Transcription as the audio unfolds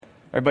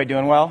Everybody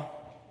doing well?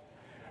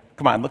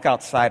 Come on, look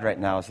outside right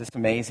now. Is this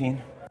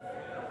amazing?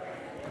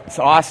 It's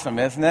awesome,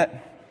 isn't it?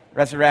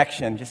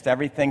 Resurrection, just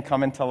everything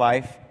coming to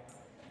life.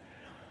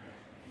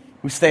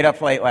 Who stayed up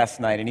late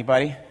last night?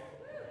 Anybody?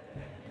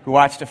 Who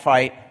watched a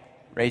fight?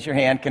 Raise your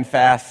hand,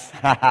 confess.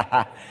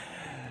 I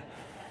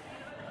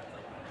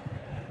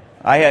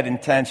had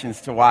intentions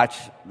to watch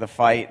the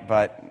fight,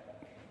 but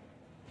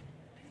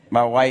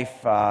my wife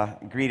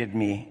greeted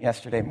me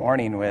yesterday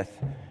morning with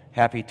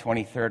happy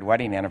 23rd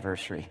wedding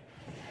anniversary.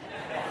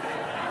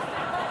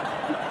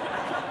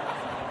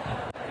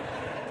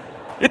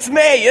 It's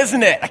May,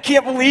 isn't it? I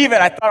can't believe it.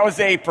 I thought it was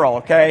April,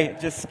 okay?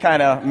 Just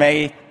kind of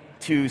May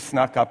 2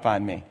 snuck up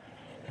on me.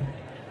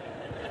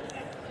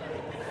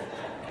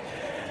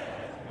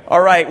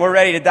 All right, we're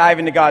ready to dive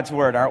into God's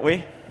Word, aren't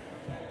we?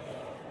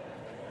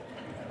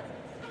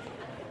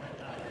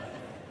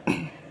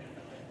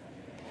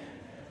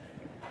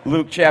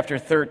 Luke chapter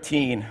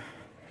 13.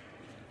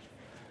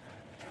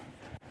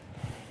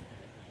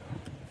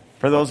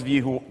 For those of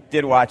you who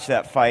did watch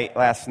that fight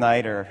last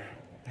night or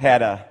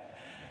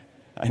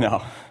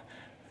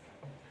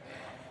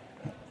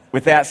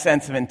with that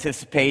sense of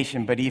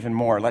anticipation, but even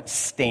more, let's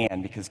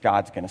stand because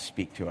God's going to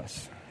speak to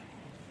us.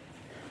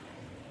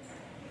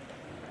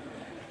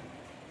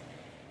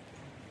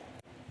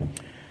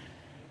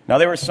 Now,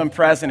 there were some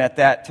present at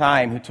that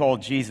time who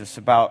told Jesus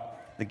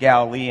about the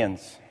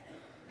Galileans.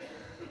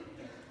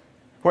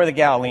 Who are the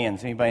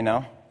Galileans? Anybody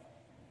know?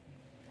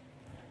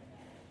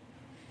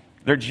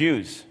 They're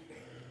Jews.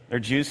 They're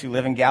Jews who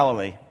live in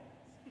Galilee.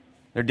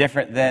 They're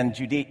different than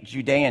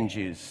Judean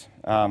Jews.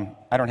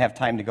 I don't have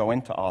time to go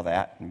into all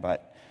that,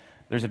 but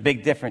there's a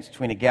big difference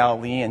between a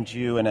Galilean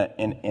Jew and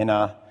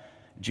a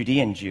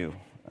Judean Jew.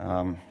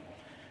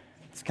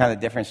 It's kind of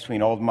the difference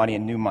between old money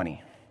and new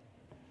money.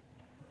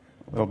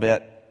 A little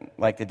bit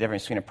like the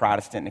difference between a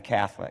Protestant and a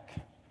Catholic.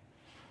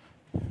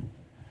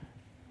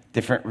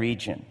 Different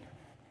region.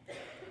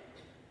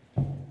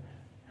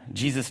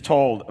 Jesus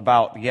told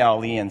about the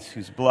Galileans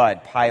whose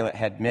blood Pilate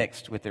had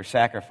mixed with their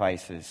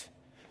sacrifices.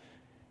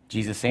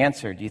 Jesus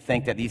answered, do you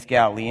think that these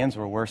Galileans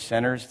were worse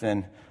sinners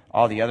than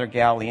all the other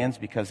Galileans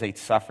because they'd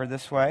suffer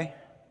this way?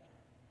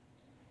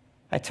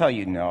 I tell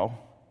you, no.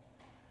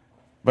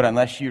 But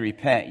unless you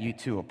repent, you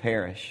too will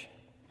perish.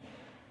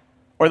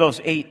 Or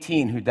those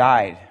 18 who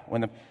died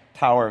when the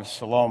Tower of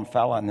Siloam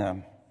fell on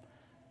them.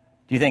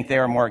 Do you think they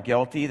were more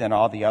guilty than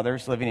all the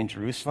others living in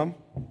Jerusalem?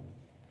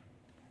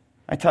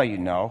 I tell you,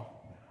 no.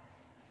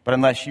 But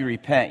unless you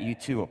repent, you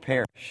too will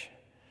perish.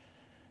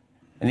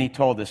 And he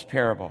told this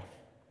parable.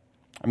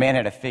 A man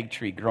had a fig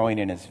tree growing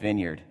in his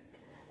vineyard.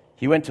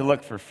 He went to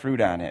look for fruit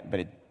on it,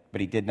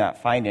 but he did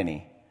not find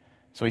any.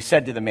 So he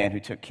said to the man who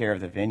took care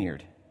of the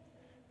vineyard,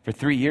 for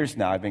 3 years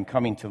now I've been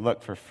coming to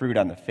look for fruit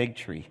on the fig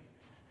tree.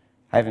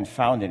 I haven't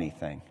found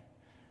anything.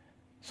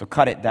 So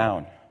cut it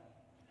down.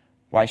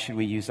 Why should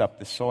we use up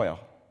the soil?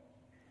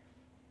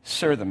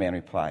 Sir, the man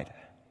replied,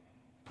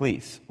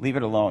 please leave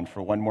it alone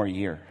for 1 more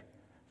year.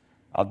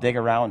 I'll dig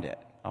around it.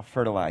 I'll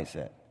fertilize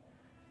it.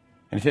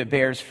 And if it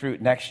bears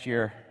fruit next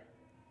year,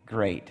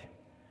 great.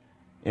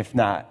 If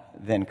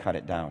not, then cut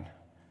it down.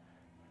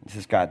 This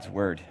is God's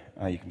word.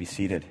 You can be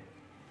seated.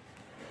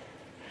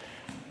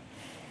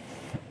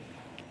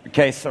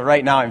 Okay, so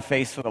right now I'm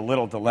faced with a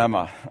little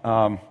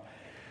dilemma.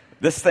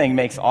 This thing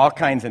makes all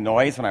kinds of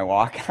noise when I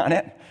walk on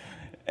it,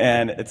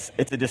 and it's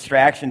a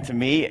distraction to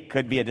me. It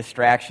could be a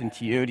distraction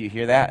to you. Do you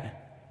hear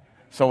that?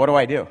 So what do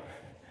I do?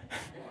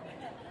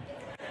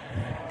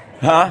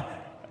 Huh?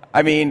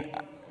 I mean,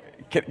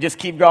 just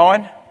keep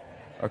going?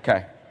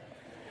 Okay.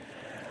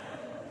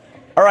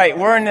 All right,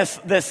 we're in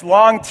this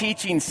long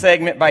teaching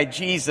segment by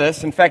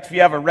Jesus. In fact, if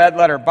you have a red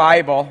letter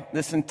Bible,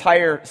 this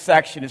entire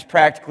section is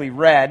practically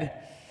red.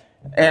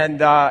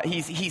 And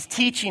he's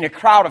teaching a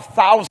crowd of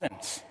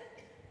thousands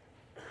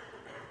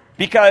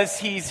because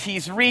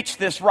he's reached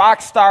this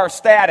rock star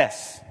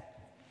status.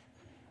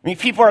 I mean,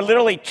 people are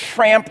literally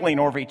trampling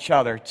over each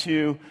other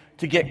to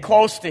get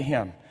close to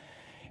him.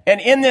 And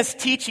in this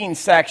teaching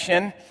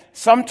section,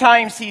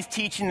 sometimes he's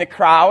teaching the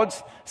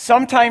crowds,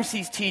 sometimes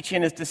he's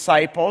teaching his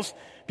disciples,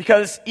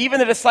 because even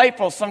the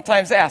disciples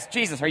sometimes ask,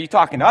 Jesus, are you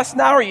talking to us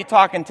now or are you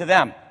talking to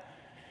them?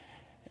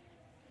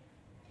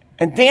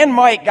 And Dan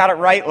Mike got it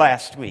right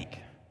last week.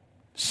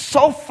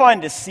 So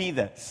fun to see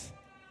this.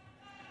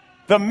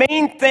 The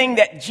main thing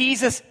that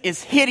Jesus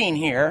is hitting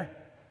here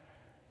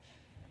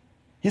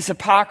is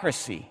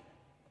hypocrisy.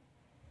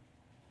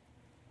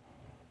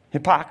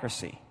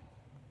 Hypocrisy.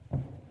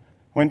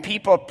 When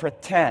people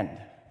pretend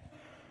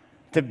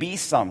to be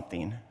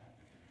something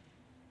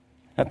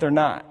that they're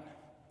not.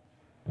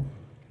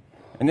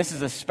 And this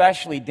is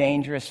especially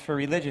dangerous for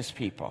religious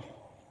people.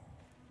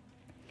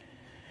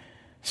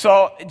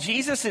 So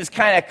Jesus is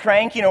kind of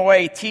cranking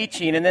away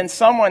teaching, and then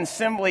someone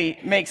simply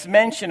makes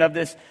mention of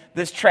this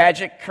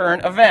tragic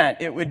current event.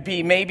 It would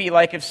be maybe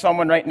like if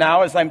someone right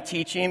now, as I'm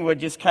teaching, would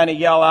just kind of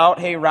yell out,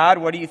 hey, Rod,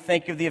 what do you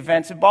think of the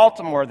events in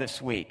Baltimore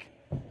this week?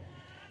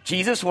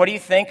 Jesus, what do you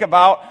think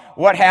about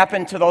what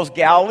happened to those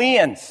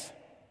Galileans?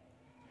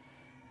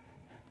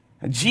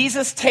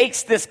 Jesus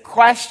takes this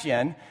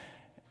question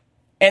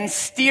and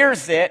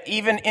steers it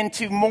even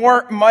into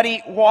more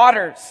muddy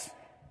waters.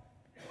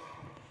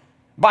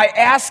 By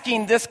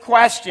asking this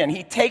question,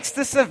 he takes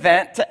this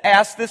event to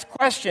ask this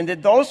question: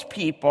 did those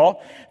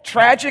people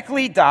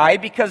tragically die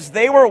because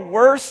they were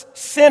worse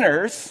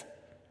sinners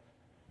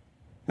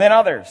than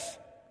others?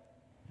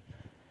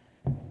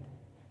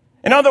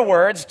 In other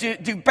words,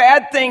 do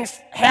bad things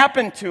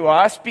happen to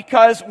us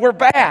because we're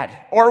bad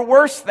or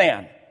worse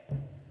than?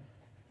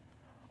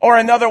 Or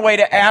another way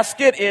to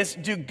ask it is,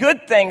 do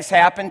good things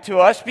happen to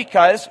us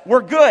because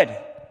we're good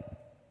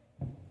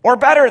or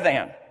better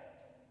than?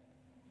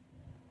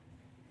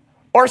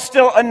 Or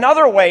still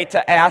another way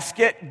to ask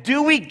it,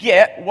 do we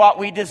get what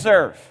we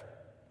deserve?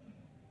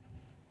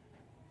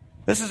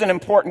 This is an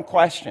important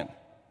question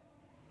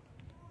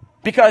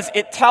because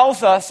it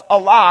tells us a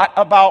lot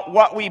about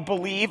what we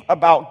believe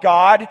about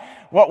God,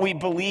 what we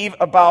believe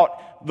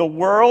about the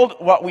world,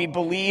 what we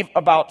believe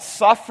about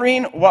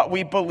suffering, what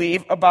we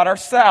believe about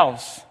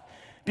ourselves.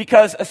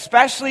 Because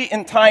especially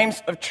in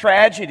times of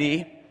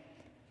tragedy,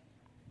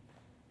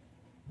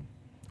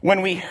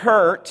 when we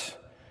hurt,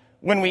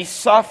 when we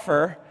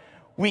suffer,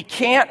 we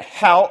can't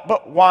help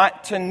but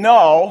want to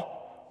know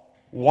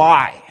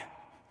why.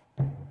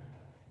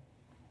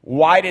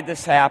 Why did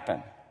this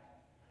happen?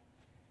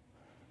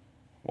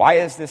 Why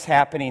is this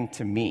happening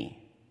to me?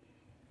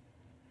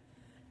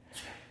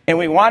 And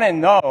we want to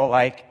know,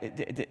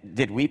 like,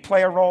 did we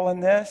play a role in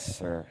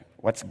this? Or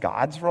what's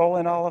God's role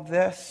in all of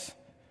this?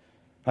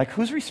 Like,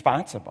 who's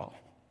responsible?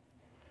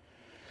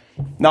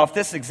 Now, if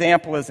this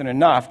example isn't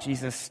enough,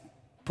 Jesus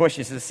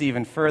pushes this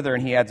even further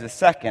and he adds a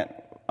second.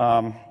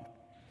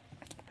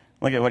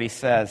 Look at what he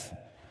says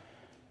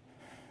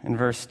in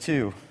verse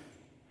 2.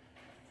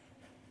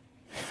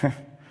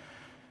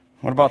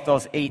 What about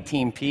those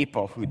 18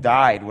 people who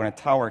died when a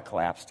tower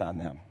collapsed on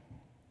them?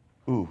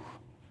 Ooh.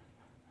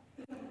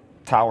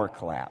 Tower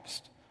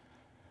collapsed.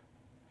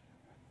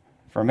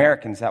 For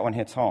Americans, that one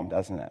hits home,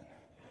 doesn't it?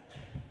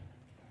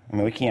 I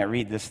mean, we can't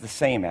read this the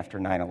same after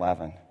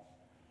 9/11.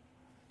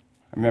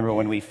 I remember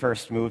when we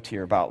first moved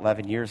here about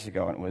 11 years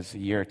ago, and it was a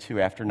year or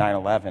two after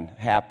 9/11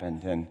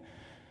 happened, and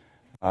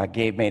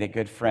Gabe made a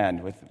good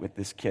friend with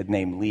this kid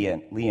named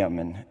Liam,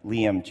 and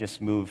Liam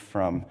just moved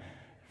from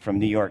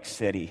New York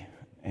City,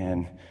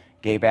 and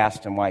Gabe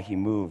asked him why he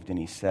moved, and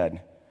he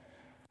said,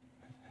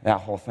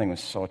 that whole thing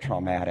was so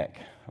traumatic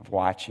of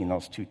watching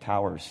those two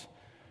towers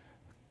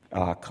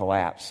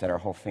collapse that our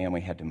whole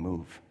family had to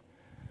move.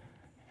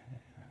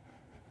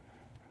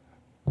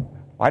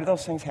 Why do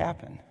those things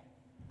happen?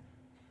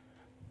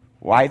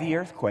 Why the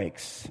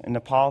earthquakes in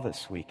Nepal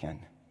this weekend?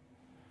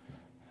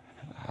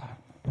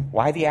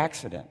 Why the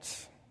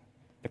accidents,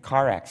 the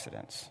car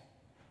accidents?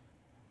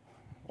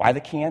 Why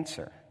the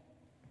cancer?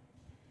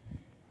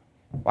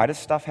 Why does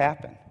stuff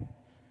happen?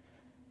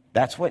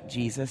 That's what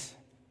Jesus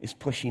is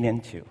pushing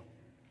into.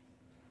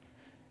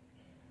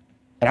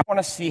 And I want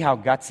to see how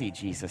gutsy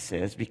Jesus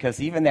is,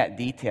 because even that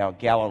detail,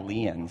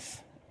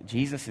 Galileans,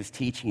 Jesus is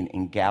teaching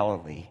in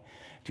Galilee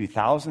to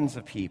thousands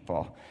of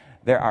people.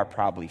 There are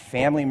probably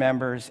family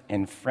members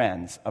and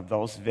friends of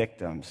those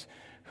victims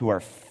who are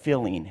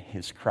filling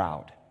his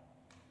crowd.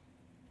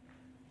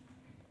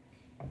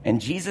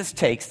 And Jesus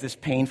takes this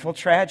painful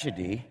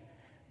tragedy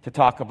to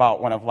talk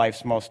about one of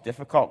life's most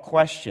difficult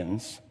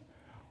questions: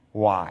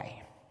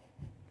 why?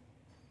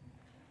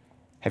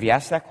 Have you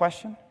asked that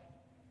question?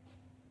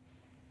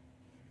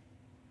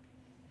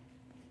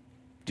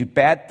 Do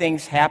bad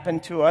things happen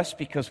to us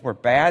because we're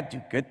bad?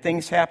 Do good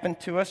things happen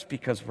to us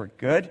because we're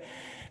good?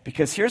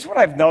 Because here's what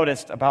I've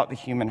noticed about the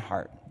human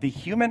heart. The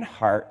human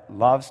heart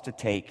loves to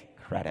take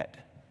credit.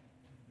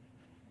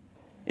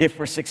 If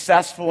we're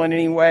successful in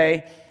any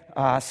way,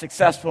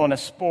 successful in a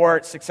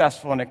sport,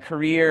 successful in a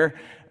career,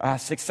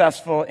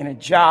 successful in a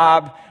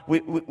job,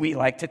 we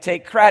like to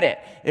take credit.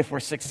 If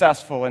we're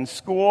successful in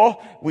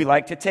school, we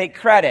like to take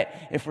credit.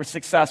 If we're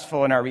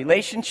successful in our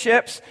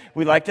relationships,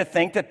 we like to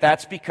think that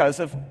that's because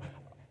of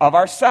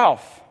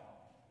ourselves.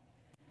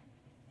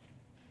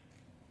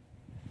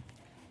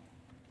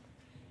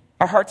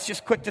 Our heart's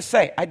just quick to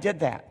say, I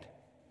did that.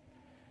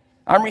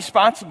 I'm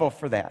responsible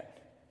for that.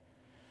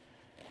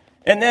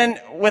 And then,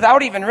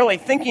 without even really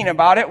thinking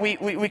about it,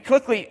 we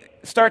quickly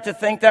start to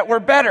think that we're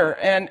better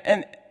and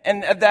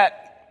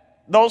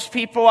that those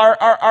people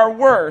are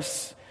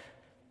worse.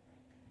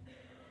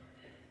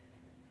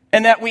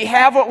 And that we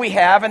have what we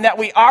have and that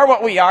we are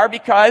what we are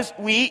because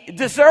we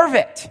deserve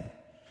it.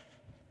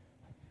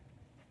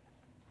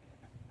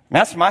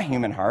 That's my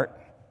human heart.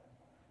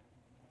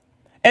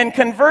 And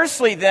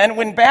conversely then,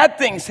 when bad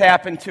things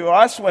happen to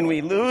us, when we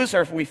lose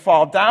or if we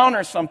fall down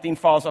or something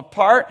falls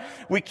apart,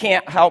 we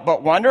can't help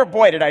but wonder,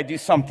 boy, did I do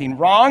something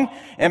wrong?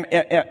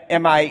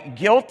 Am I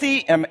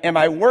guilty? Am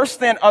I worse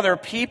than other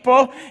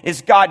people?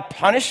 Is God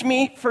punish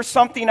me for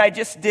something I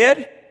just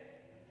did?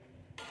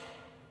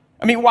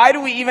 I mean, why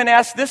do we even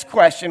ask this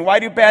question? Why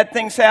do bad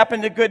things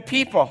happen to good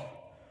people?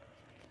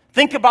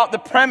 Think about the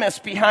premise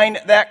behind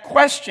that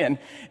question.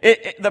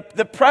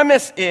 The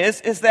premise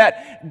is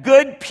that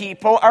good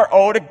people are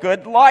owed a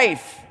good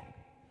life.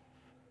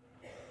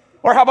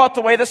 Or how about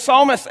the way the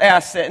psalmist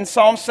asks it in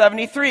Psalm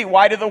 73?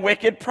 Why do the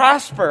wicked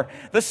prosper?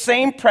 The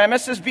same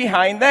premise is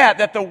behind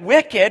that the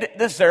wicked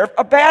deserve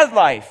a bad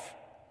life.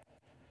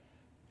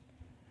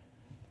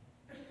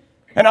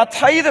 And I'll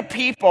tell you the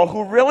people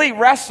who really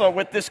wrestle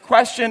with this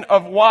question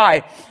of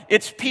why.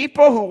 It's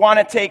people who want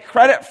to take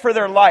credit for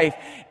their life.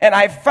 And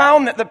I've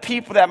found that the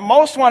people that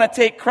most want to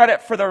take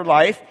credit for their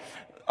life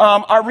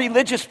are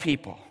religious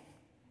people,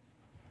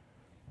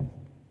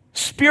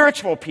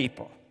 spiritual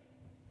people.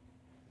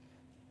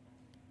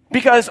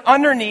 Because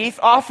underneath,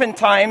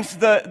 oftentimes,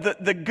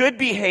 the good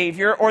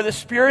behavior or the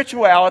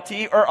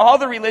spirituality or all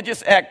the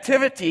religious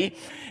activity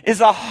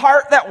is a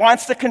heart that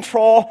wants to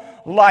control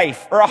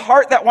life, or a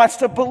heart that wants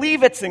to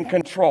believe it's in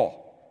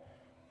control.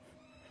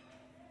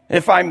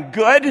 If I'm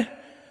good,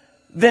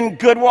 then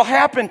good will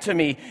happen to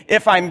me.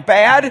 If I'm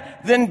bad,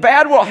 then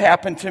bad will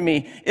happen to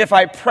me. If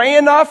I pray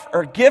enough,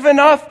 or give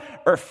enough,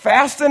 or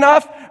fast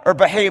enough, or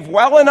behave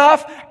well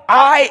enough,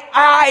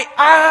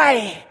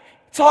 I.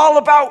 It's all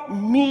about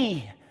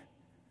me.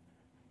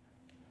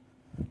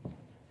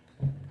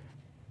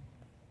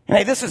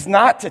 And this is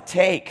not to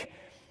take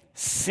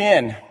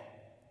sin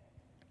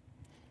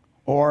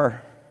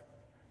or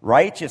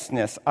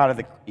righteousness out of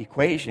the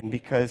equation,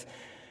 because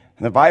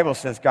the Bible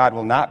says God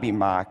will not be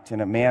mocked,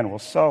 and a man will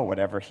sow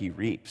whatever he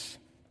reaps.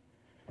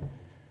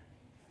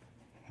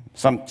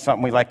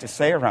 Something we like to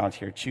say around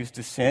here: choose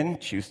to sin,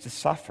 choose to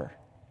suffer.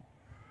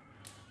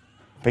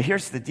 But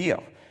here's the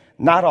deal: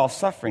 not all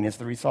suffering is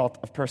the result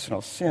of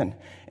personal sin.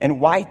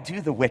 And why do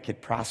the wicked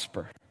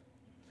prosper?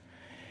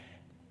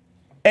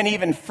 And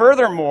even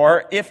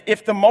furthermore,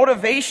 if the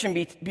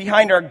motivation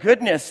behind our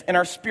goodness and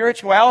our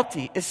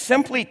spirituality is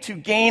simply to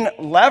gain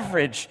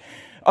leverage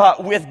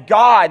with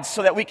God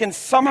so that we can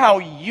somehow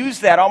use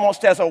that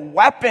almost as a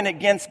weapon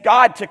against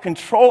God to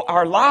control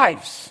our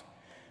lives.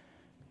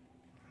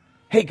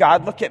 Hey,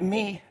 God, look at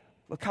me.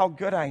 Look how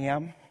good I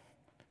am.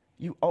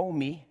 You owe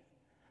me.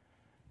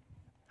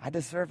 I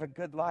deserve a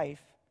good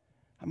life.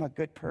 I'm a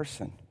good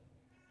person.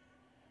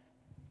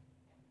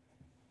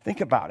 Think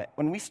about it.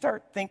 When we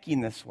start thinking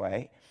this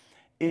way,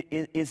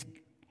 is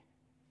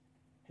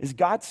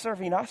God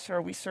serving us, or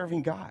are we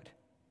serving God?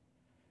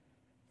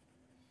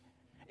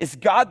 Is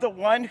God the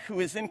one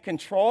who is in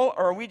control,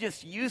 or are we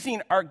just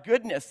using our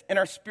goodness and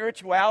our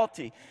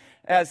spirituality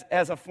as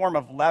a form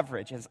of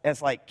leverage,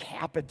 as like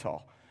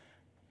capital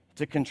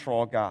to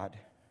control God?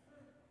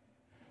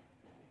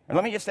 And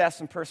let me just ask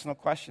some personal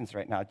questions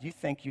right now. Do you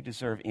think you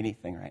deserve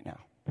anything right now?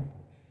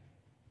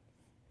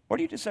 What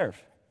do you deserve?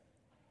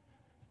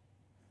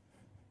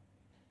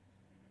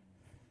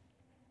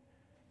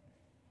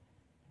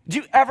 Do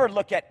you ever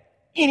look at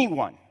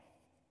anyone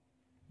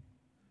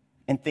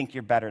and think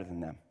you're better than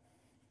them?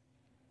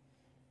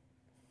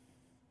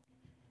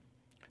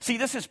 See,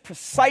 this is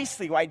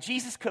precisely why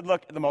Jesus could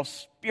look at the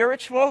most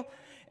spiritual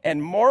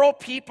and moral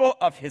people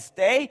of his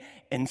day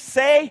and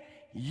say,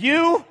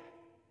 "You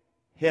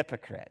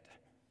hypocrite.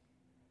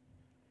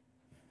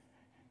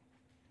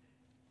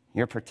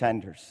 You're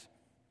pretenders."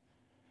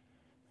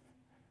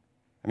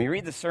 I mean,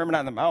 read the Sermon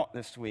on the Mount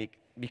this week,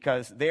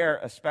 because there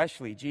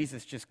especially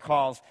Jesus just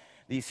calls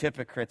these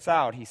hypocrites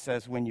out. He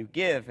says, when you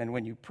give and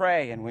when you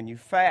pray and when you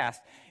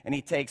fast, and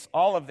he takes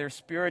all of their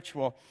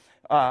spiritual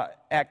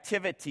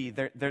activity,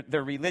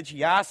 their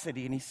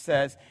religiosity, and he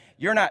says,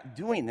 you're not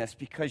doing this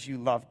because you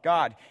love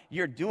God.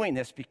 You're doing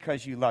this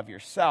because you love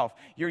yourself.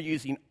 You're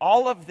using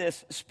all of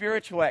this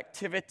spiritual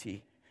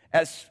activity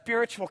as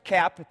spiritual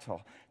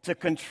capital to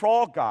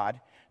control God,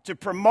 to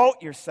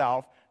promote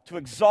yourself, to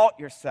exalt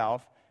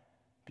yourself,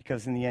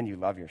 because in the end you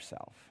love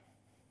yourself.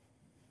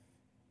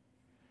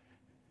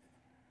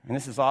 And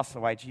this is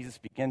also why Jesus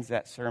begins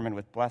that sermon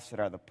with, "Blessed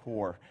are the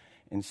poor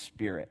in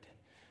spirit,"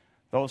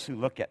 those who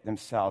look at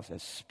themselves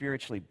as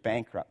spiritually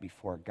bankrupt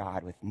before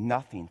God with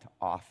nothing to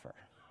offer.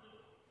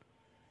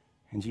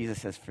 And Jesus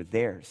says, for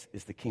theirs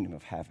is the kingdom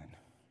of heaven.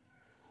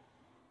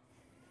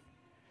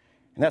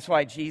 And that's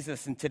why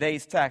Jesus in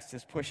today's text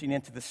is pushing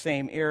into the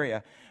same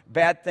area.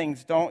 Bad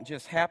things don't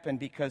just happen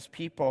because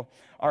people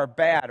are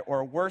bad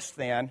or worse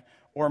than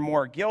or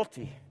more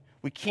guilty.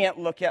 We can't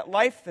look at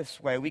life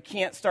this way. We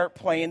can't start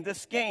playing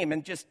this game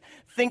and just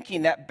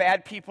thinking that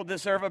bad people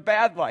deserve a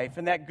bad life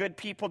and that good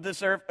people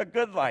deserve a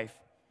good life.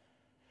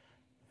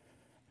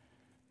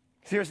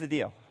 Here's the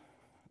deal.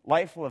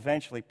 Life will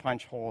eventually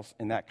punch holes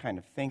in that kind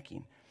of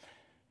thinking.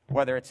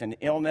 Whether it's an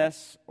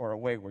illness or a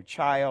wayward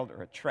child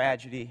or a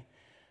tragedy,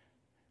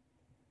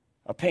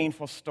 a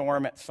painful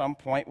storm at some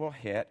point will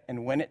hit,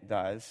 and when it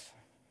does,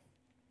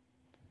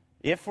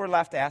 if we're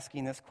left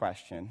asking this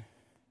question,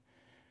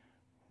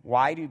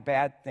 why do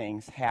bad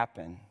things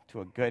happen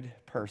to a good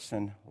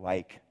person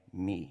like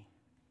me?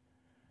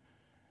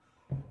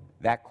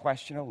 That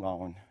question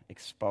alone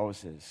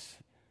exposes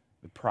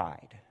the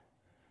pride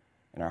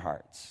in our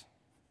hearts.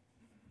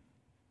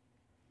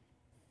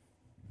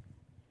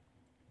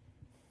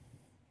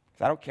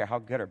 Because I don't care how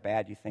good or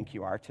bad you think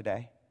you are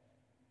today,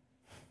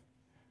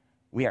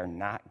 we are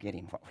not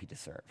getting what we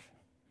deserve.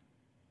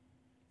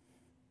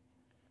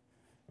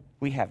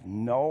 We have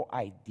no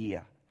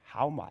idea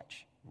how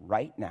much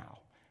right now,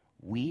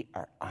 we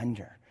are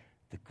under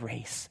the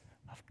grace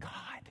of God.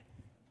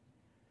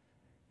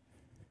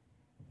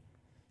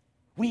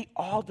 We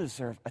all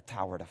deserve a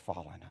tower to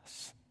fall on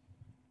us.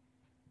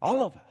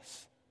 All of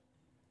us.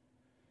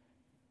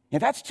 If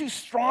that's too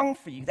strong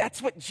for you,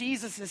 that's what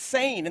Jesus is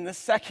saying in the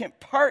second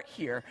part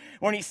here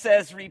when he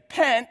says,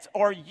 repent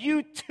or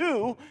you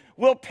too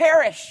will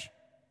perish.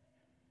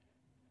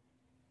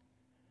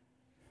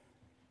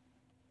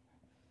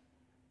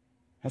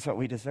 That's what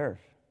we deserve.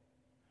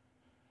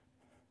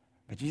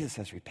 But Jesus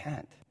says,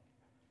 repent.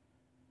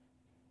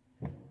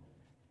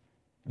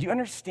 Do you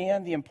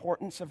understand the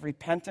importance of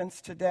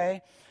repentance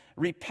today?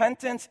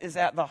 Repentance is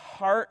at the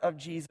heart of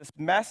Jesus'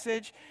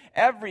 message.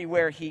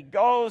 Everywhere he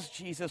goes,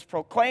 Jesus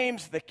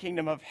proclaims the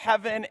kingdom of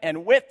heaven,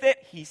 and with it,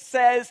 he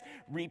says,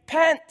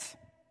 repent.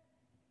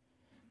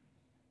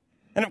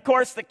 And of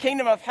course, the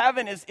kingdom of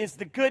heaven is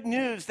the good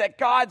news that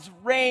God's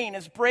reign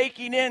is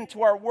breaking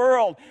into our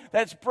world,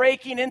 that's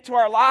breaking into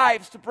our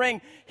lives to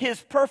bring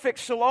his perfect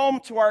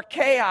shalom to our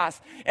chaos.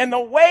 And the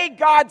way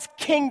God's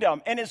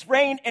kingdom and his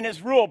reign and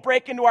his rule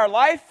break into our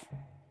life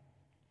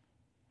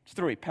is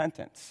through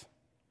repentance.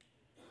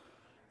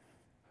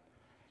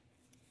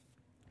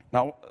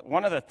 Now,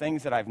 one of the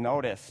things that I've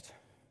noticed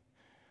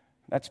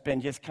that's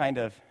been just kind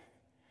of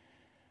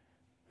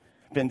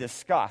been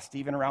discussed,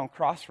 even around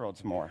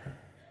Crossroads more,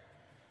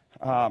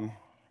 is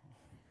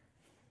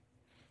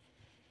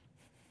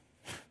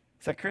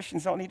that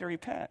Christians don't need to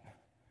repent.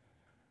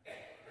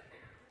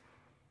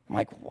 I'm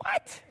like,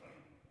 what?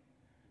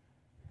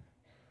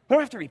 We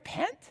don't have to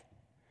repent?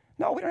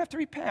 No, we don't have to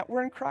repent.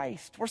 We're in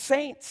Christ. We're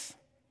saints.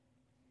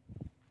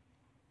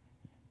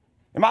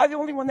 Am I the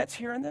only one that's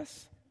hearing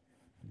this?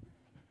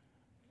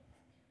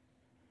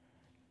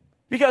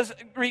 Because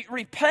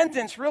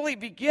repentance really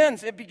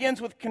begins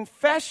with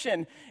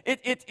confession.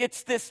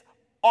 It's this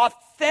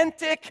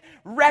authentic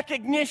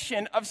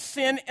recognition of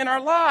sin in our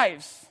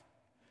lives.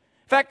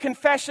 In fact,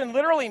 confession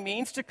literally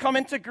means to come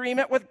into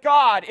agreement with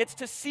God. It's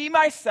to see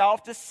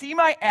myself, to see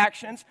my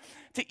actions,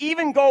 to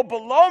even go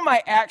below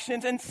my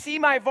actions and see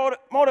my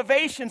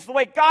motivations the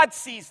way God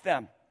sees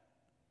them.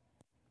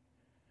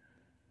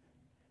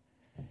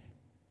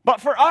 But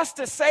for us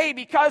to say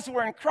because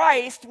we're in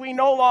Christ, we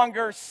no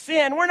longer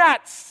sin, we're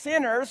not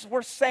sinners,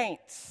 we're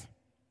saints.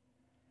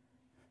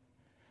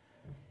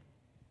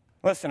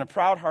 Listen, a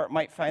proud heart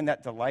might find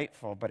that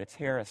delightful, but it's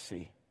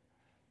heresy.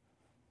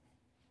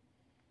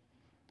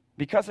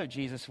 Because of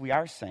Jesus, we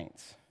are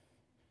saints.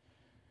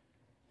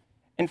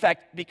 In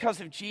fact,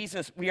 because of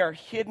Jesus, we are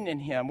hidden in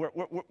him.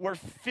 We're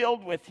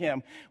filled with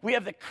him. We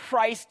have the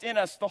Christ in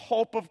us, the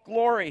hope of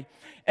glory.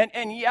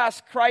 And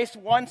yes, Christ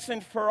once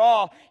and for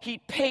all, he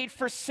paid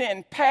for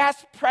sin,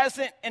 past,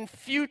 present, and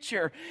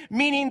future,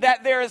 meaning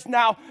that there is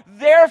now,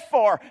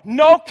 therefore,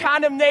 no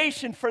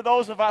condemnation for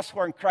those of us who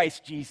are in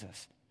Christ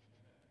Jesus.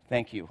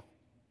 Thank you.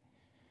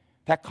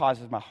 That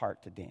causes my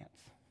heart to dance.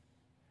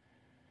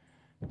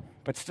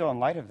 But still, in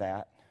light of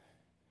that,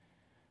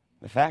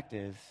 the fact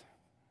is,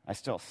 I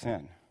still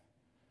sin.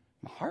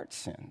 My heart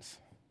sins.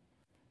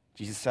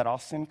 Jesus said all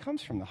sin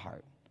comes from the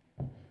heart.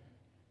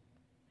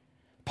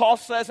 Paul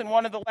says in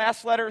one of the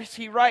last letters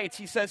he writes,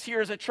 he says,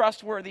 here is a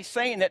trustworthy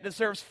saying that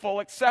deserves full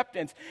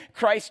acceptance.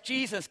 Christ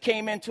Jesus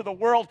came into the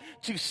world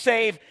to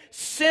save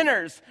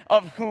sinners,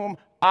 of whom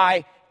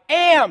I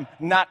am,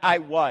 not I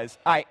was.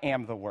 I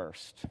am the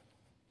worst.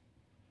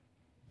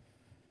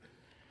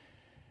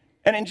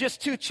 And in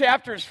just 2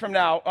 chapters from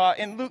now,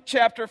 in Luke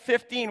chapter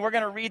 15, we're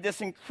going to read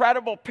this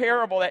incredible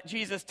parable that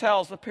Jesus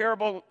tells, the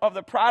parable of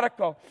the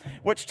prodigal,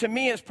 which to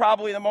me is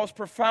probably the most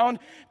profound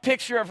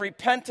picture of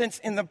repentance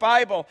in the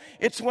Bible.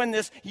 It's when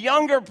this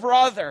younger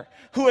brother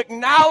who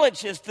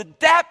acknowledges the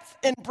depth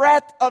and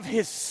breadth of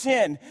his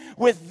sin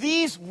with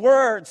these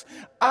words,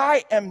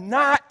 I am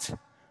not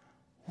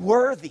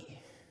worthy.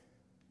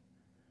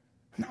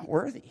 I'm not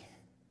worthy.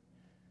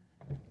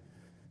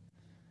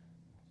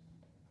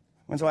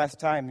 When's the last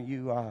time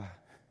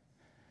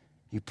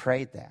you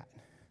prayed that?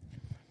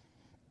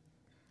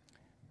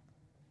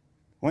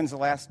 When's the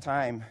last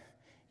time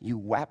you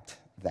wept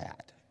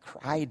that,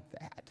 cried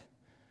that?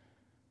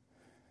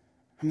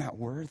 I'm not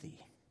worthy.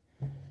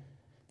 I'm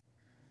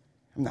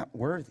not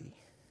worthy.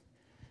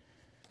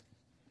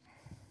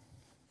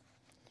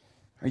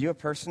 Are you a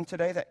person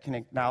today that can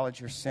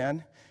acknowledge your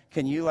sin?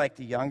 Can you, like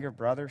the younger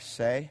brother,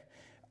 say,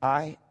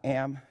 I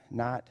am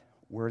not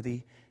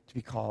worthy to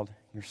be called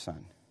your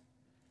son?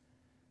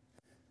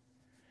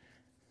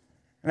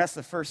 And that's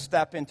the first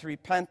step into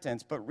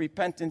repentance. But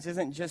repentance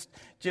isn't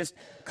just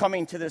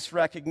coming to this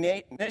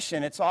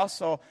recognition. It's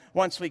also,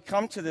 once we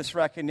come to this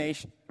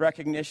recognition,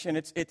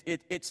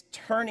 it's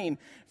turning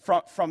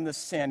from the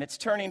sin. It's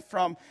turning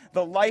from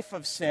the life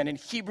of sin. In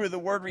Hebrew, the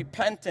word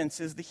repentance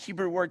is the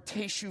Hebrew word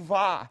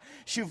teshuvah.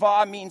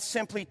 Shuvah means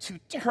simply to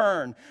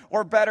turn,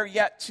 or better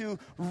yet, to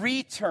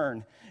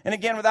return. And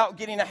again, without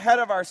getting ahead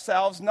of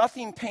ourselves,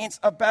 nothing paints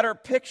a better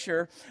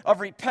picture of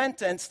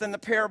repentance than the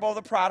parable of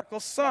the prodigal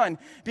son.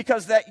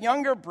 Because that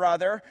younger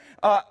brother,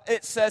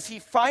 it says he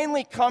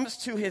finally comes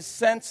to his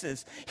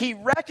senses. He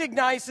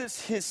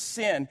recognizes his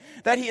sin,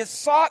 that he has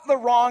sought the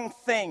wrong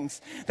things,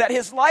 that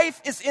his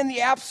life is in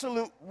the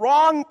absolute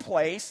wrong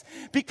place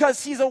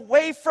because he's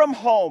away from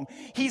home.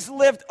 He's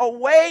lived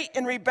away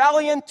in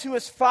rebellion to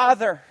his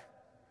father.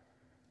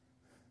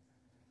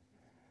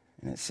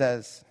 And it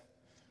says,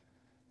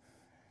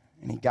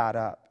 and he got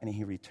up and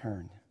he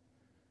returned.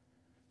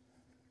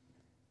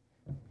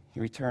 He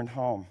returned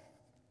home.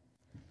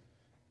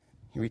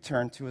 He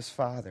returned to his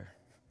father.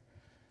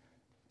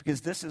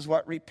 Because this is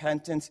what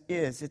repentance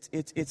is.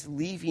 It's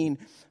leaving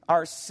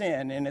our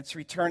sin and it's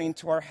returning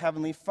to our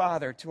Heavenly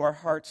Father, to our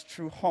heart's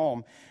true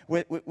home.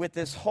 With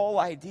this whole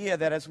idea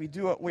that as we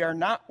do it, we are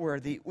not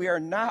worthy. We are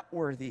not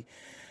worthy.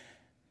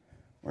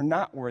 We're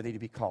not worthy to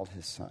be called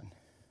His son.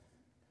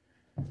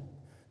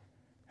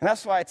 And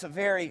that's why it's a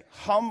very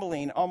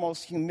humbling,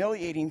 almost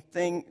humiliating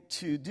thing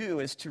to do,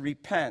 is to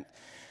repent.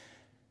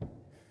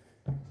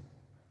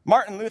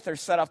 Martin Luther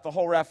set up the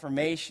whole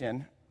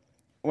Reformation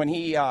when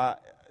he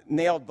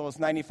nailed those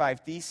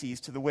 95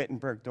 Theses to the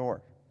Wittenberg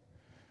door.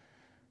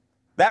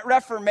 That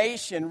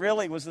Reformation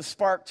really was the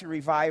spark to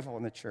revival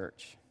in the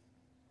church.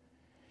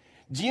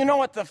 Do you know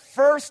what the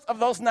first of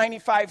those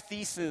 95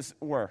 Theses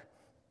were?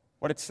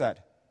 What it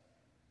said?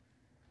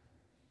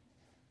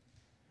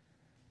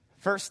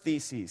 First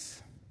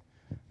thesis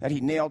that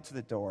he nailed to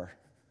the door.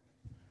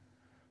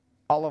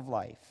 All of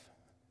life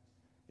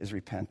is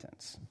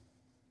repentance.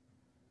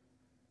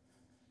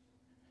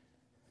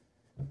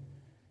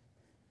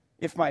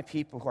 If my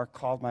people who are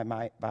called by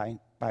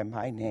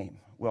my name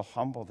will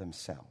humble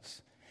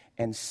themselves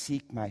and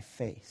seek my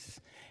face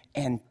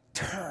and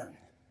turn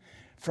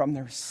from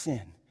their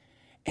sin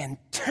and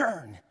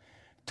turn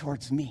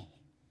towards me.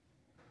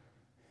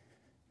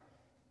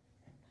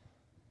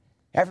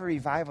 Every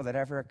revival that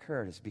ever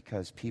occurred is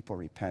because people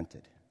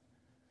repented.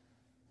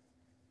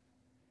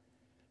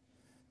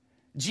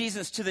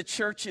 Jesus to the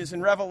churches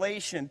in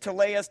Revelation, to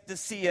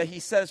Laodicea, he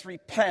says,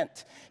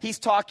 repent. He's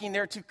talking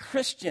there to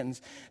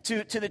Christians.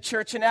 To the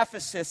church in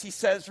Ephesus, he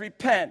says,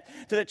 repent.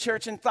 To the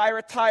church in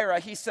Thyatira,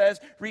 he says,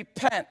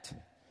 repent.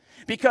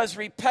 Because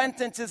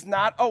repentance is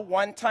not a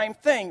one-time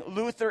thing.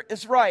 Luther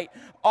is right.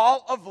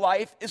 All of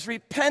life is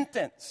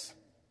repentance.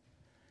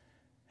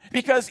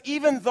 Because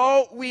even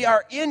though we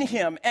are in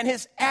Him and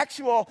His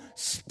actual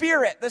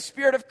Spirit, the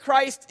Spirit of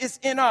Christ is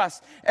in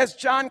us, as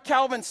John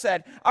Calvin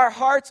said, our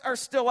hearts are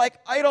still like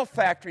idol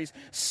factories.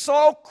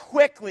 So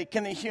quickly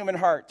can the human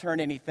heart turn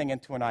anything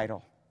into an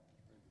idol.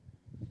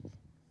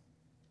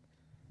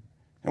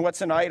 And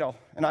what's an idol?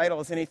 An idol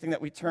is anything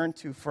that we turn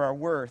to for our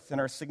worth and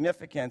our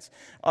significance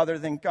other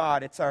than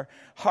God. It's our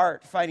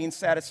heart finding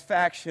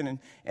satisfaction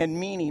and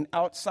meaning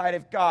outside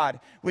of God.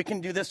 We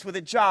can do this with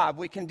a job.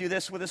 We can do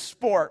this with a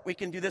sport. We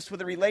can do this with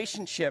a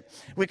relationship.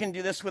 We can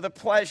do this with a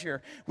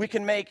pleasure. We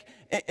can make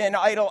an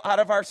idol out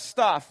of our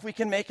stuff. We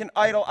can make an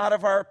idol out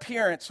of our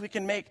appearance. We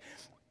can make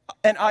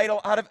an idol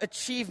out of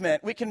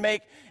achievement. We can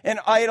make an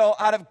idol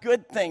out of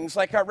good things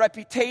like our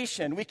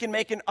reputation. We can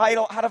make an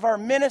idol out of our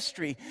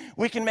ministry.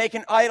 We can make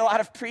an idol out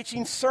of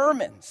preaching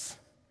sermons.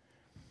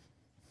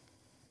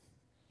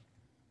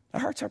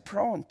 Our hearts are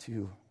prone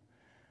to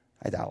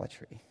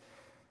idolatry.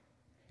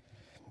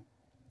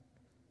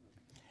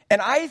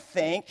 And I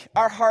think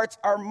our hearts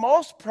are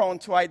most prone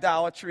to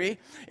idolatry.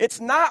 It's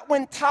not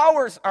when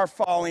towers are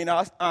falling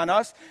on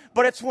us,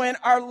 but it's when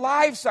our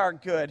lives are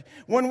good,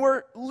 when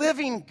we're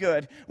living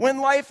good,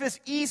 when life is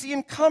easy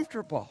and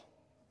comfortable.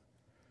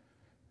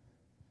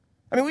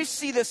 I mean, we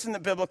see this in the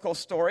biblical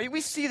story.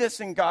 We see this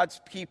in God's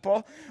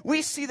people.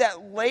 We see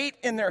that late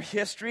in their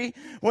history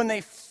when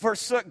they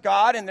forsook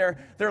God and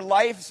their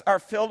lives are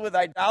filled with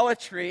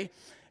idolatry.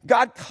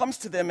 God comes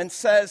to them and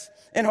says,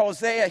 in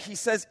Hosea, he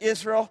says,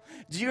 Israel,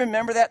 do you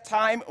remember that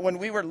time when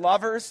we were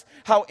lovers?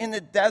 How in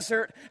the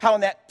desert, how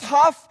in that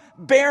tough,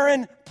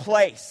 barren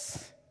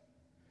place,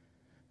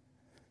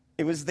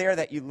 it was there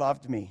that you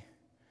loved me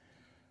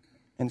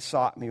and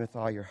sought me with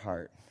all your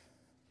heart.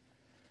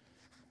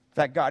 In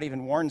fact, God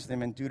even warns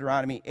them in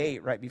Deuteronomy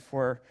 8, right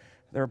before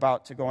they're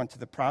about to go into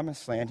the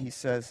promised land. He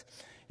says,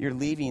 you're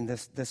leaving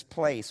this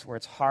place where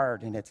it's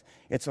hard and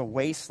it's a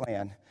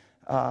wasteland.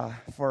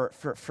 For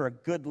a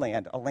good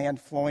land, a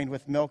land flowing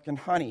with milk and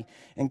honey.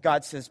 And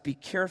God says, be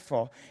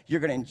careful.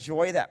 You're going to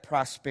enjoy that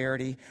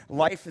prosperity.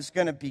 Life is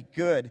going to be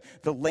good.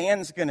 The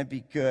land's going to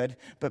be good.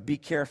 But be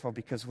careful,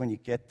 because when you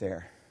get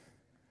there,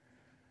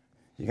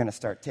 you're going to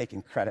start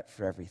taking credit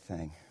for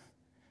everything.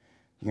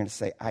 You're going to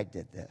say, I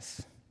did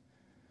this.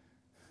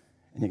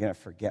 And you're going to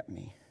forget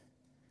me.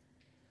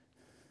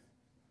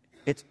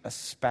 It's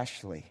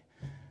especially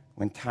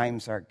when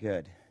times are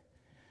good,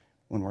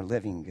 when we're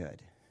living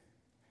good.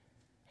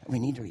 We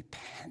need to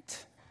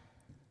repent.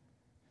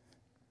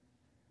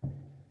 We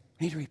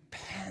need to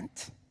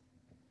repent.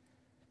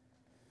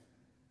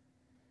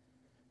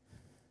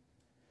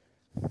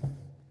 I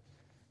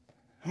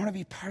want to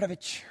be part of a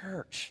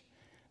church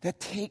that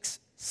takes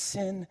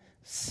sin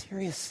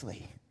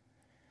seriously.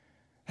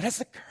 That has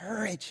the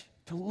courage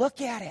to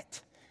look at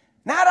it.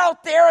 Not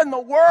out there in the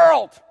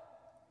world,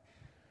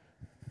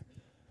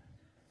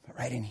 but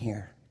right in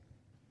here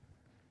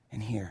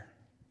and here.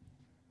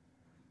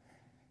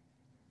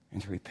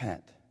 And to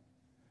repent,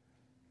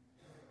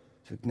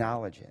 to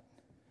acknowledge it,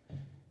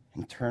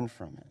 and turn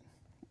from it.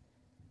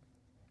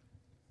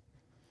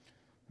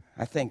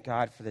 I thank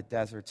God for the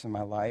deserts in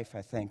my life.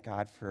 I thank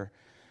God for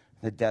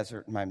the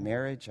desert in my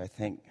marriage. I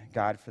thank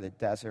God for the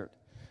deserts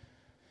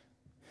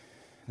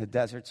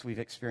we've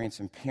experienced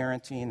in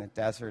parenting, the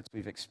deserts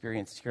we've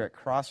experienced here at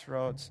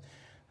Crossroads.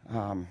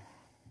 I'll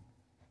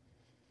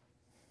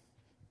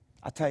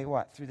tell you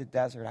what, through the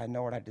desert, I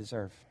know what I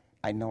deserve.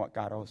 I know what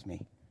God owes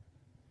me.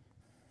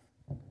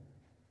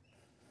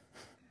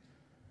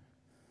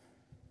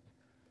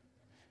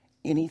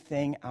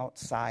 Anything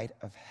outside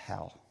of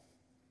hell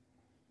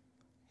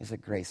is a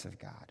grace of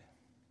God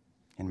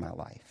in my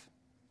life.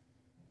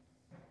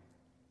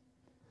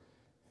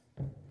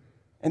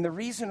 And the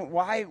reason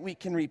why we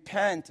can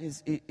repent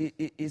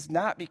is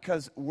not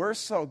because we're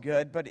so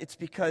good, but it's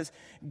because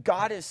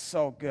God is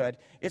so good.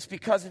 It's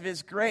because of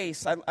his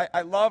grace.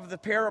 I love the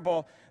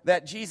parable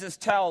that Jesus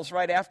tells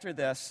right after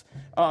this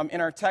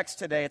in our text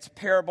today. It's a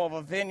parable of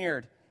a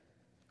vineyard.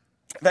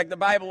 In fact, the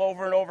Bible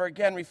over and over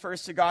again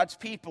refers to God's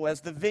people as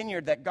the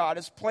vineyard that God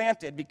has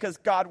planted, because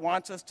God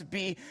wants us to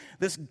be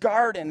this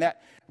garden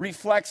that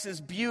reflects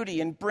his beauty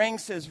and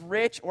brings his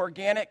rich,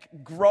 organic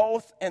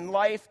growth and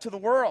life to the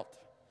world.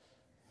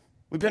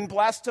 We've been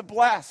blessed to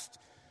blessed.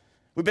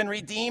 We've been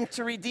redeemed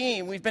to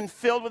redeem. We've been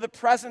filled with the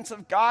presence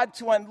of God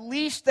to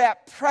unleash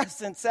that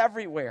presence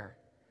everywhere.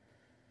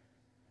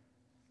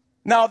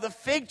 Now, the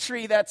fig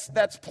tree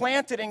that's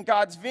planted in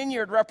God's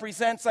vineyard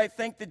represents, I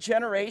think, the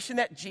generation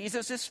that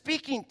Jesus is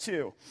speaking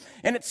to.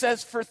 And it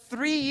says, for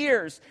 3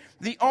 years,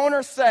 the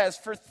owner says,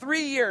 for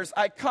 3 years,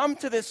 I come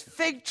to this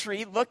fig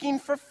tree looking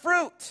for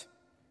fruit.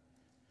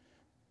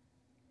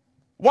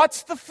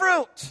 What's the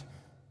fruit?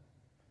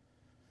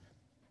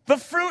 The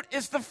fruit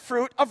is the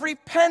fruit of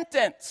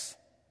repentance.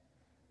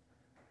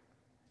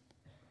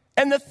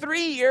 And the 3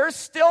 years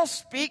still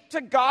speak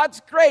to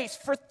God's grace.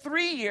 For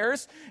 3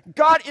 years,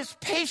 God is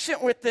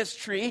patient with this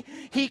tree.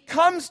 He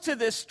comes to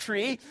this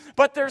tree,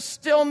 but there's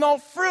still no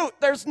fruit.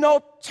 There's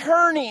no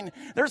turning.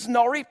 There's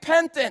no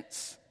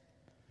repentance.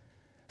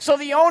 So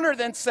the owner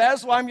then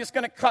says, well, I'm just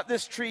going to cut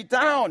this tree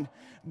down.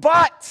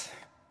 But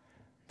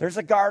there's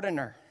a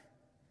gardener.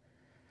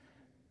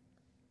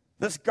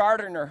 This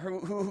gardener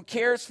who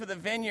cares for the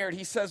vineyard,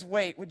 he says,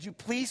 wait, would you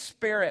please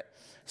spare it,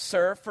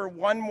 sir, for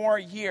 1 more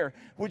year?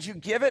 Would you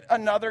give it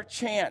another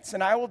chance,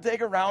 and I will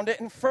dig around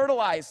it and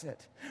fertilize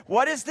it?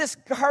 What is this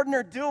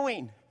gardener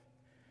doing?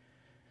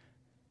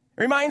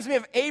 It reminds me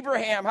of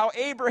Abraham, how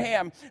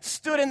Abraham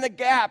stood in the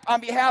gap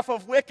on behalf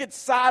of wicked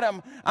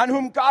Sodom, on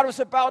whom God was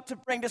about to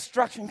bring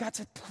destruction. God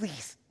said,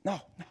 please, no.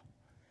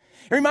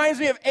 It reminds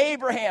me of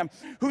Abraham,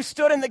 who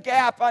stood in the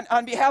gap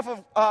on behalf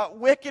of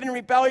wicked and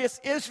rebellious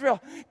Israel.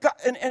 God,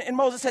 and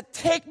Moses said,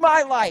 take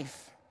my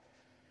life.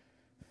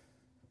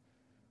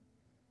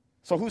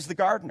 So who's the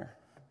gardener?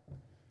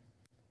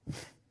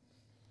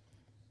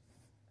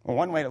 Well,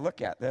 one way to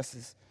look at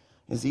this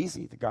is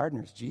easy. The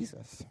gardener is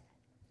Jesus.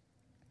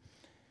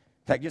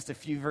 In fact, just a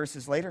few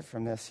verses later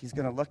from this, he's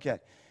going to look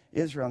at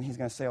Israel and he's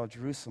going to say, oh,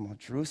 Jerusalem,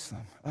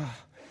 oh,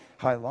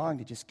 how I long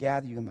to just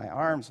gather you in my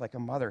arms like a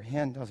mother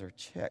hen does her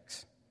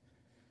chicks.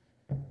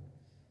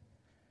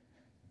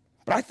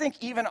 But I think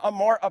even a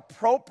more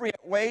appropriate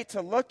way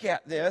to look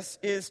at this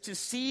is to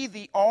see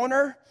the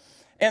owner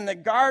and the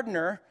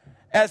gardener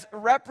as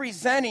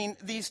representing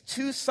these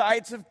two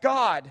sides of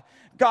God,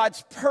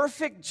 God's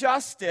perfect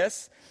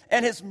justice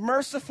and his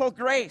merciful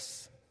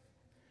grace.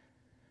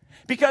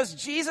 Because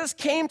Jesus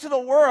came to the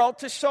world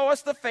to show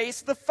us the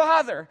face of the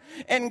Father.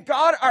 And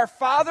God, our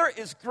Father,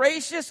 is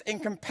gracious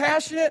and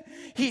compassionate.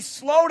 He's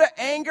slow to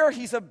anger.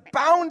 He's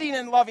abounding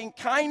in loving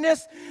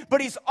kindness.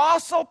 But he's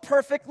also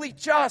perfectly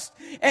just.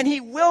 And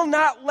he will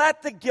not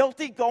let the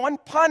guilty go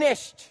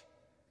unpunished.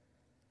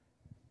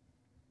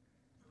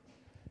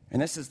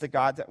 And this is the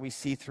God that we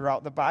see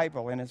throughout the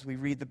Bible. And as we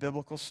read the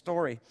biblical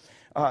story,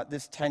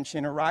 this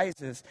tension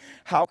arises.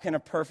 How can a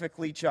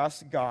perfectly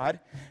just God,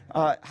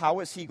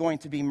 how is he going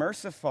to be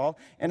merciful?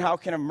 And how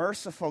can a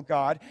merciful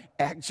God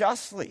act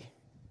justly?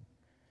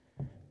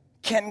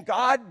 Can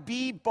God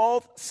be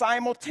both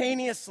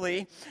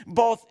simultaneously,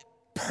 both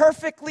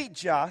perfectly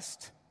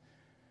just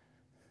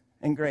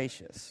and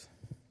gracious?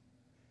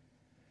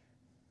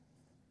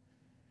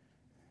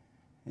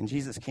 And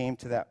Jesus came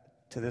to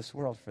this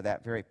world for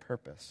that very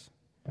purpose,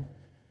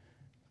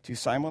 to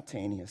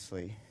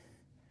simultaneously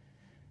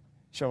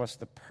show us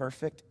the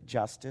perfect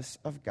justice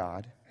of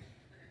God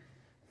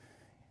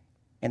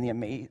and the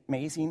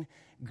amazing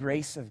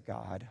grace of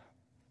God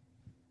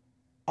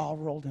all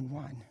rolled in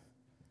one.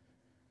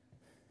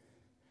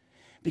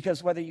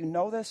 Because whether you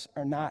know this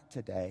or not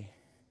today,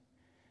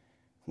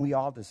 we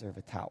all deserve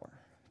a tower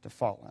to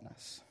fall on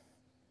us.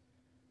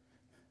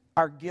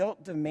 Our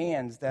guilt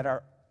demands that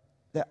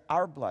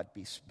our blood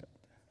be spilled.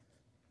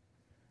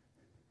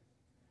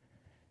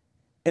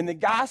 And the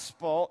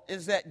gospel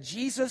is that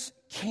Jesus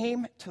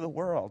came to the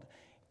world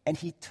and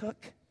he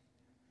took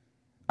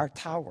our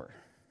tower.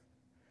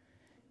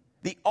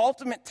 The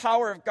ultimate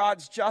tower of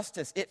God's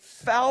justice. It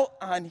fell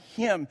on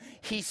him.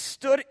 He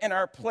stood in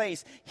our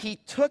place. He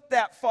took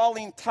that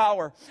falling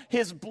tower.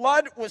 His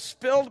blood was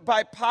spilled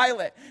by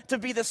Pilate to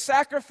be the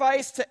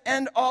sacrifice to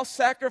end all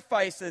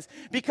sacrifices,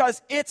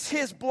 because it's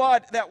his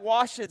blood that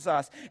washes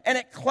us and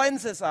it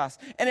cleanses us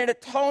and it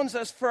atones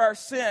us for our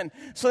sin,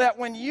 so that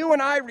when you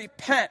and I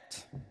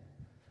repent,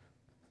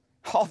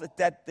 all the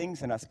dead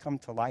things in us come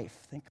to life.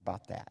 Think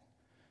about that.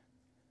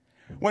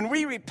 When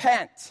we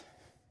repent,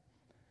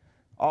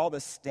 all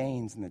the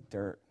stains and the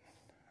dirt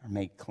are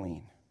made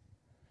clean.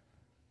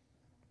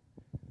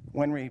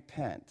 When we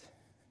repent,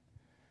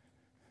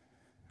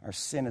 our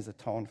sin is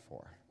atoned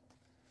for.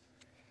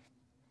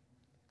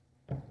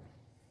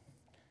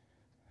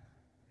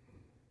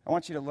 I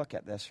want you to look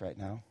at this right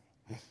now.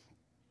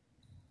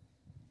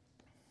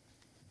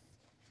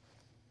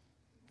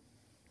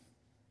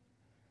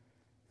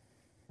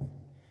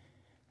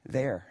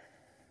 There,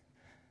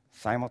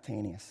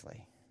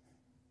 simultaneously,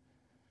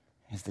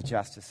 is the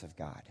justice of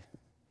God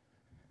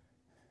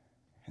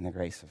and the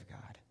grace of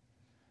God.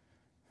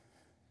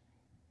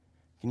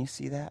 Can you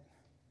see that?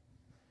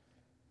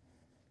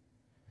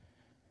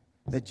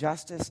 The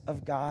justice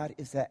of God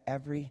is that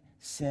every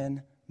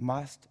sin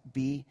must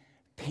be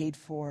paid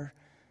for.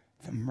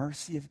 The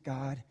mercy of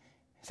God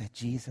is that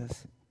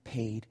Jesus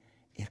paid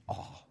it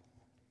all.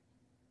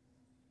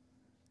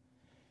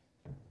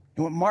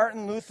 And what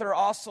Martin Luther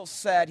also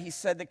said, he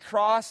said, the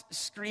cross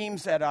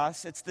screams at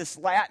us. It's this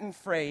Latin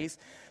phrase,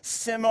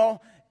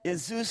 simul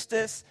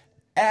iustus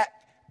et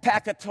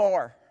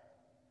peccator.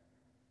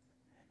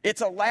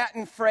 It's a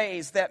Latin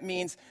phrase that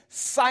means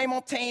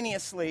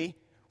simultaneously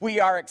we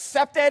are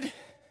accepted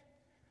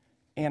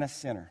and a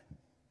sinner.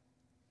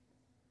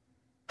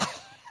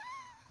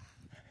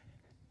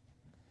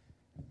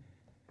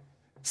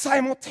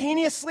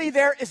 Simultaneously,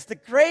 there is the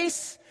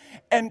grace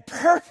and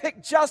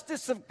perfect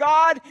justice of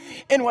God.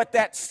 And what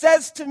that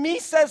says to me,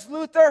 says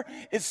Luther,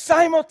 is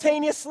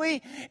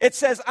simultaneously, it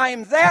says, I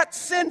am that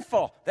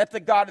sinful that the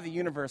God of the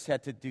universe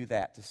had to do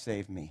that to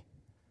save me.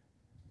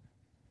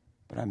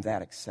 But I'm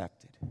that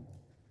accepted.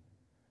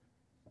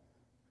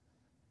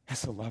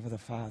 That's the love of the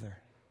Father.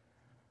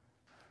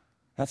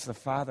 That's the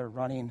Father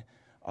running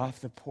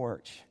off the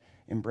porch,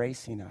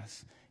 embracing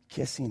us,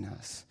 kissing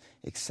us,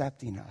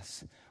 accepting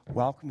us,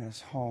 welcoming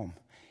us home.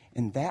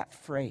 In that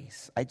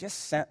phrase, I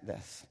just sent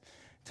this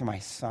to my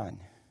son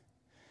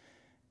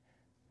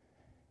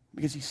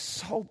because he's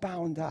so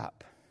bound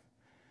up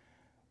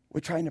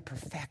with trying to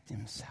perfect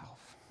himself.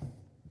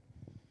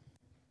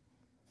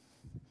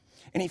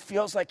 And he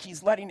feels like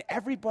he's letting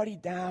everybody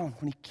down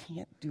when he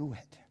can't do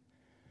it.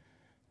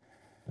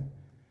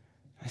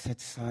 I said,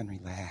 son,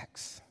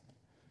 relax.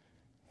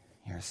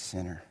 You're a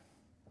sinner,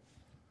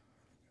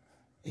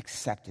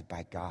 accepted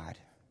by God.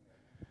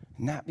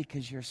 Not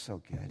because you're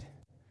so good,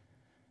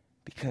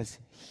 because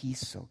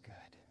he's so good.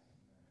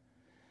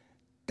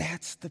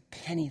 That's the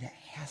penny that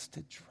has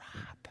to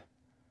drop.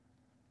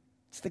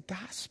 It's the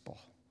gospel.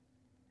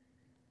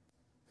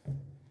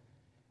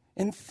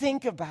 And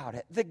think about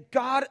it. The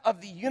God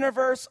of the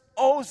universe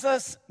owes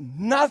us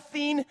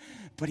nothing,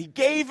 but he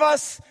gave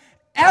us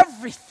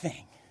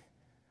everything.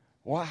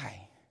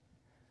 Why?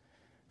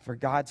 For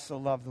God so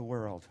loved the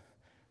world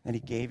that he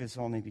gave his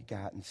only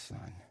begotten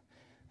Son.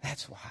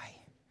 That's why.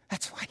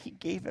 That's why he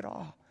gave it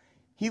all.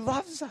 He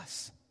loves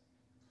us.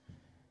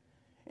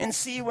 And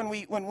see, when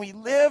we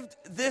lived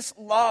this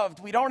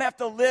loved, we don't have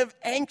to live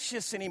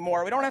anxious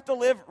anymore. We don't have to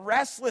live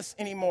restless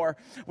anymore.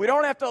 We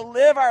don't have to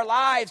live our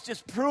lives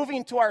just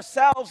proving to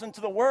ourselves and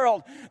to the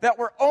world that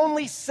we're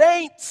only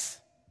saints.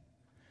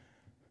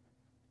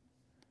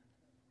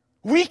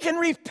 We can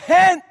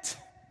repent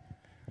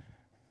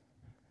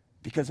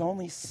because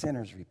only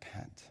sinners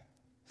repent.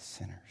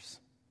 Sinners.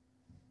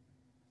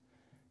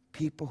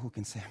 People who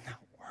can say, I'm not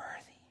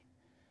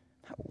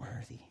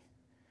worthy.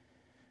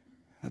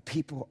 But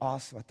people who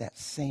also at that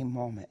same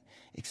moment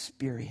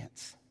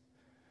experience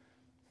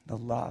the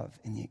love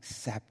and the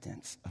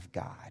acceptance of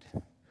God.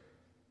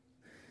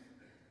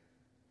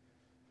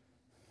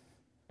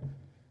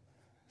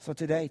 So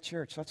today,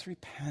 church, let's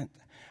repent.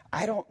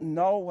 I don't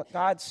know what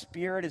God's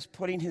Spirit is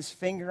putting his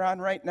finger on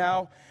right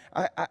now.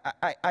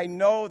 I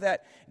know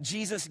that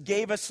Jesus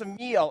gave us a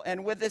meal,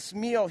 and with this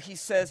meal, he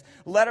says,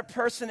 let a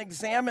person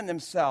examine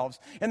themselves.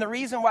 And the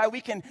reason why we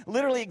can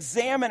literally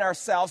examine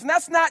ourselves, and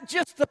that's not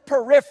just the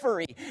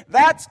periphery,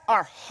 that's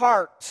our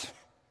heart.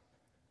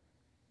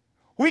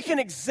 We can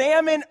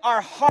examine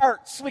our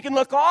hearts. We can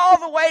look all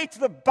the way to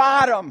the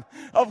bottom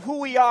of who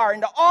we are,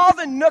 into all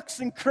the nooks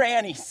and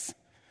crannies.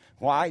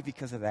 Why?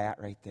 Because of that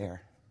right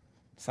there.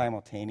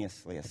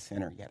 Simultaneously a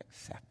sinner yet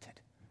accepted.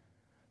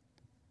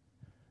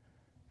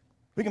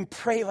 We can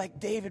pray like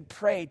David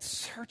prayed.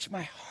 Search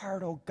my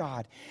heart, O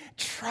God.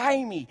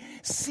 Try me.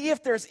 See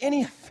if there's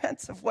any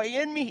offensive way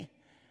in me.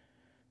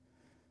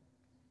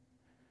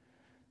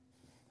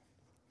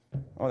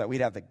 Oh, that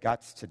we'd have the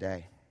guts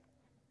today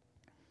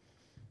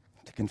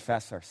to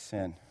confess our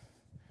sin,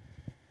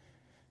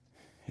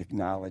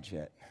 acknowledge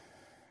it,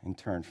 and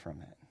turn from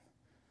it,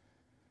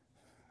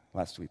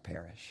 lest we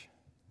perish.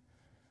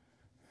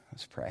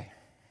 Let's pray.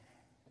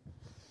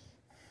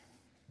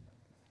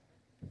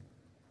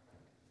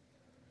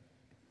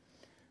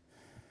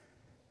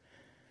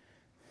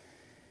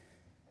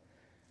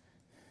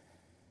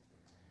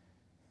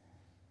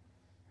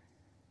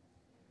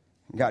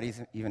 God,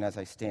 even as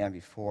I stand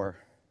before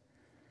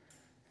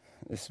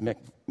this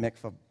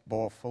mikvah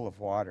bowl full of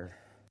water,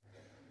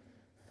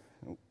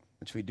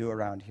 which we do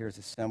around here as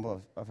a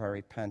symbol of our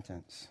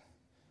repentance.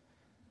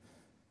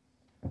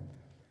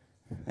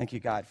 Thank you,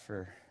 God,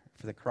 for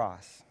the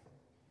cross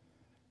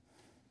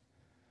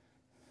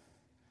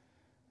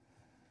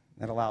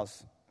that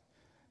allows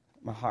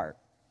my heart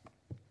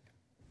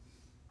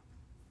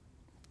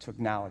to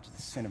acknowledge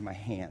the sin of my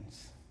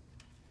hands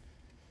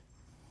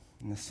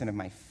and the sin of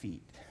my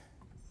feet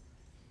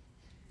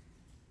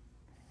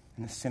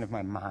and the sin of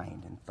my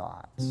mind and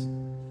thoughts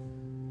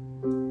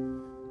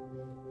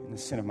and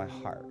the sin of my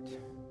heart.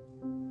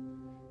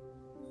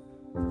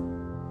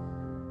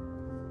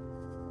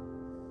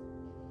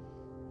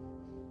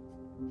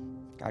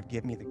 God,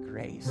 give me the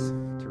grace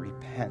to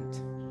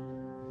repent